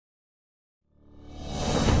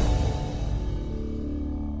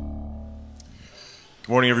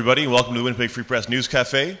Morning, everybody. Welcome to the Winnipeg Free Press News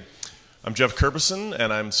Café. I'm Geoff Kirbyson,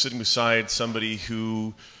 and I'm sitting beside somebody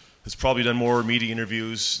who has probably done more media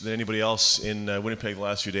interviews than anybody else in Winnipeg the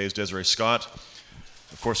last few days, Desiree Scott.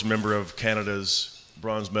 Of course, a member of Canada's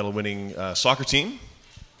bronze medal winning soccer team.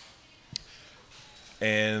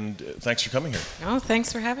 And thanks for coming here. Oh,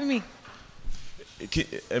 thanks for having me.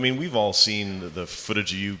 I mean, we've all seen the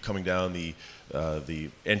footage of you coming down the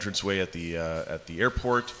entranceway at the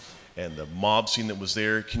airport and the mob scene that was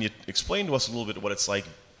there. Can you explain to us a little bit what it's like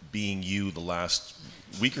being you the last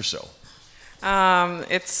week or so?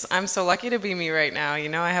 I'm so lucky to be me right now. You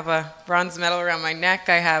know, I have a bronze medal around my neck.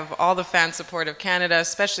 I have all the fan support of Canada,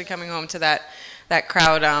 especially coming home to that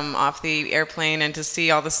crowd off the airplane, and to see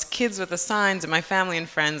all the kids with the signs and my family and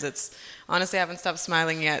friends. It's honestly, I haven't stopped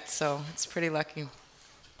smiling yet, so it's pretty lucky.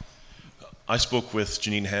 I spoke with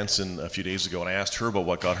Janine Hansen a few days ago, and I asked her about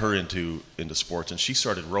what got her into sports, and she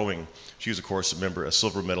started rowing. She was, of course, a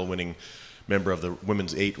silver medal winning member of the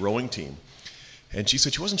women's 8 rowing team. And she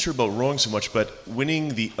said she wasn't sure about rowing so much, but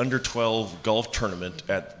winning the under-12 golf tournament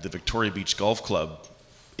at the Victoria Beach Golf Club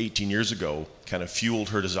 18 years ago kind of fueled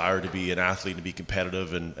her desire to be an athlete, to be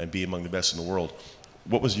competitive, and be among the best in the world.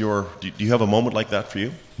 What was do you have a moment like that for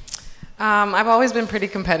you? I've always been pretty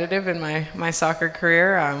competitive in my soccer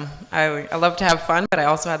career. I love to have fun, but I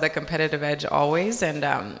also had that competitive edge always. And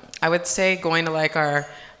I would say going to like our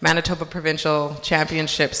Manitoba provincial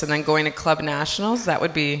championships and then going to club nationals, that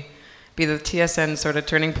would be the TSN sort of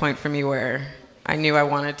turning point for me, where I knew I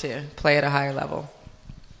wanted to play at a higher level.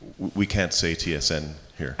 We can't say TSN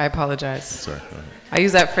here. I apologize. Sorry. I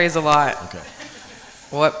use that phrase a lot. Okay.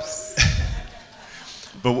 Whoops.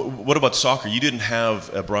 But what about soccer? You didn't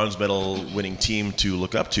have a bronze medal winning team to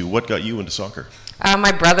look up to. What got you into soccer?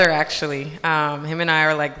 My brother, actually. Him and I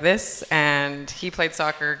are like this, and he played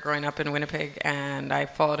soccer growing up in Winnipeg, and I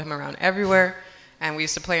followed him around everywhere, and we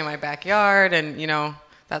used to play in my backyard, and you know,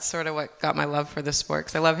 that's sort of what got my love for the sport,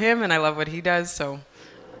 because I love him and I love what he does, so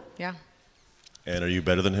yeah. And are you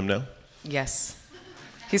better than him now? Yes.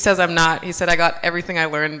 He says I'm not. He said I got everything I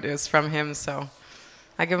learned is from him, so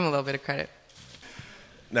I give him a little bit of credit.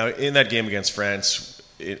 Now, in that game against France,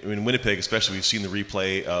 in Winnipeg especially, we've seen the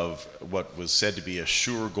replay of what was said to be a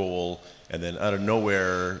sure goal, and then out of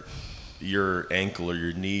nowhere, your ankle or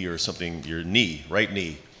your knee or something, right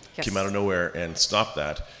knee, yes, came out of nowhere and stopped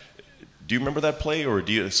that. Do you remember that play, or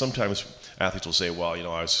do you? Sometimes athletes will say, well, you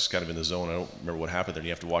know, I was just kind of in the zone, I don't remember what happened there, and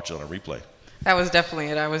you have to watch it on a replay. That was definitely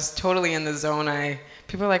it. I was totally in the zone.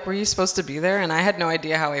 People were like, were you supposed to be there? And I had no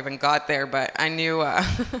idea how I even got there, but I knew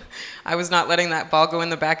I was not letting that ball go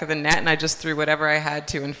in the back of the net, and I just threw whatever I had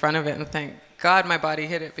to in front of it, and thank God my body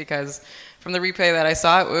hit it, because from the replay that I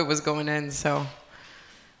saw, it was going in. So,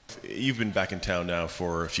 you've been back in town now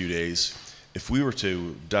for a few days. If we were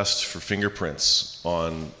to dust for fingerprints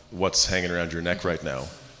on what's hanging around your neck right now,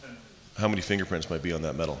 how many fingerprints might be on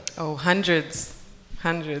that medal? Oh, hundreds.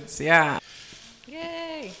 Hundreds, yeah.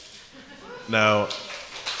 Yay! Now,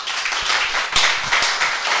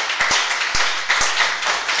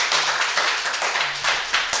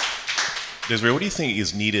 Desiree, what do you think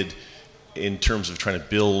is needed in terms of trying to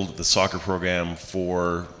build the soccer program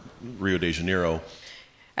for Rio de Janeiro?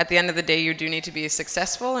 At the end of the day, you do need to be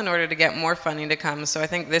successful in order to get more funding to come. So I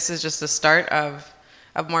think this is just the start of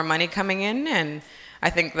more money coming in, and I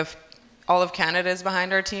think all of Canada is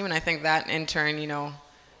behind our team, and I think that in turn, you know,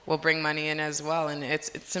 will bring money in as well. And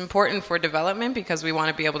it's important for development, because we want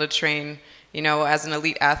to be able to train, you know, as an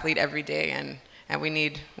elite athlete every day, and we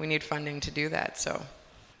need funding to do that. So,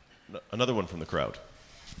 another one from the crowd.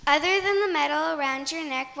 Other than the medal around your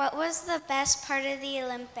neck, what was the best part of the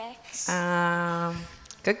Olympics?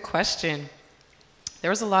 Good question. There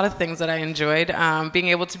was a lot of things that I enjoyed. Being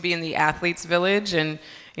able to be in the athletes' village and,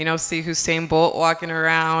 you know, see Usain Bolt walking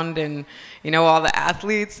around, and, you know, all the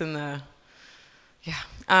athletes and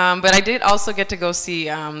but I did also get to go see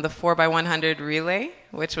the 4x100 relay,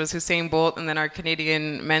 which was Usain Bolt, and then our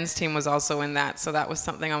Canadian men's team was also in that. So that was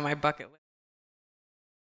something on my bucket list.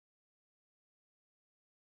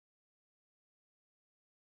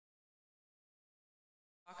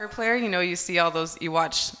 Soccer player, you know, you see all those, you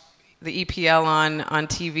watch the EPL on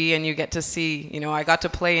TV, and you get to see, you know, I got to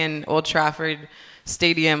play in Old Trafford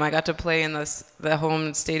Stadium. I got to play in the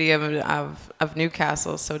home stadium of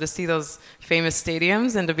Newcastle. So to see those famous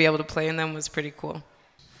stadiums and to be able to play in them was pretty cool.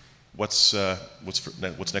 What's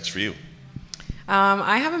next for you?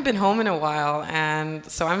 I haven't been home in a while, and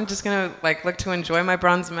so I'm just gonna look to enjoy my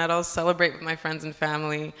bronze medals, celebrate with my friends and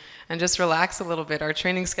family, and just relax a little bit. Our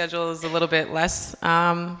training schedule is a little bit less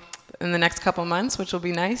in the next couple months, which will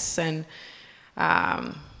be nice, and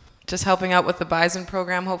just helping out with the Bison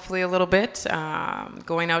program, hopefully a little bit.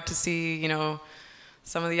 Going out to see,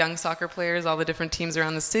 some of the young soccer players, all the different teams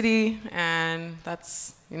around the city, and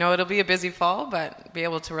that's, it'll be a busy fall, but be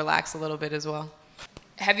able to relax a little bit as well.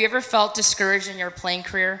 Have you ever felt discouraged in your playing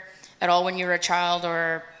career at all when you were a child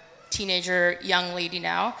or teenager, young lady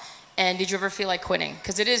now? And did you ever feel like quitting?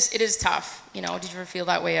 Because it is tough. Did you ever feel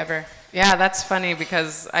that way ever? Yeah, that's funny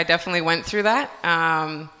because I definitely went through that.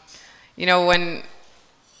 When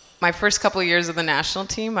my first couple of years of the national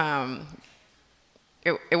team,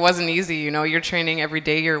 it wasn't easy. You're training every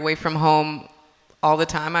day. You're away from home all the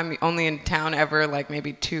time. I'm only in town ever like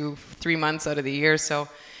maybe 2-3 months out of the year. So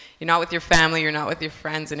you're not with your family, you're not with your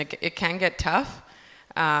friends, and it can get tough.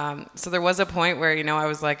 So there was a point where, I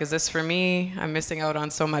was like, is this for me? I'm missing out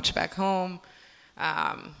on so much back home.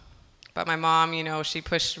 But my mom, she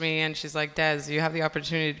pushed me and she's like, Des, you have the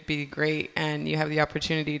opportunity to be great and you have the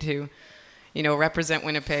opportunity to, represent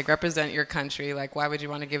Winnipeg, represent your country. Like, why would you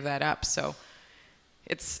want to give that up? So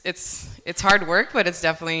it's hard work, but it's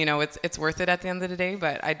definitely, it's worth it at the end of the day.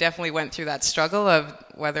 But I definitely went through that struggle of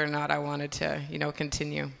whether or not I wanted to,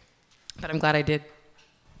 continue. But I'm glad I did.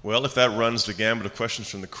 Well, if that runs the gambit of questions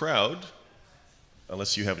from the crowd,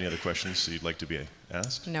 unless you have any other questions that you'd like to be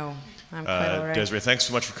asked. No, I'm quite all right. Desiree, thanks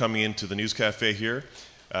so much for coming into the News Cafe here.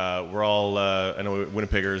 We're all, I know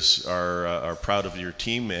Winnipeggers are proud of your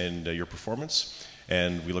team and your performance,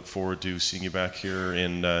 and we look forward to seeing you back here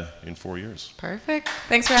in 4 years. Perfect.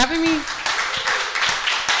 Thanks for having me.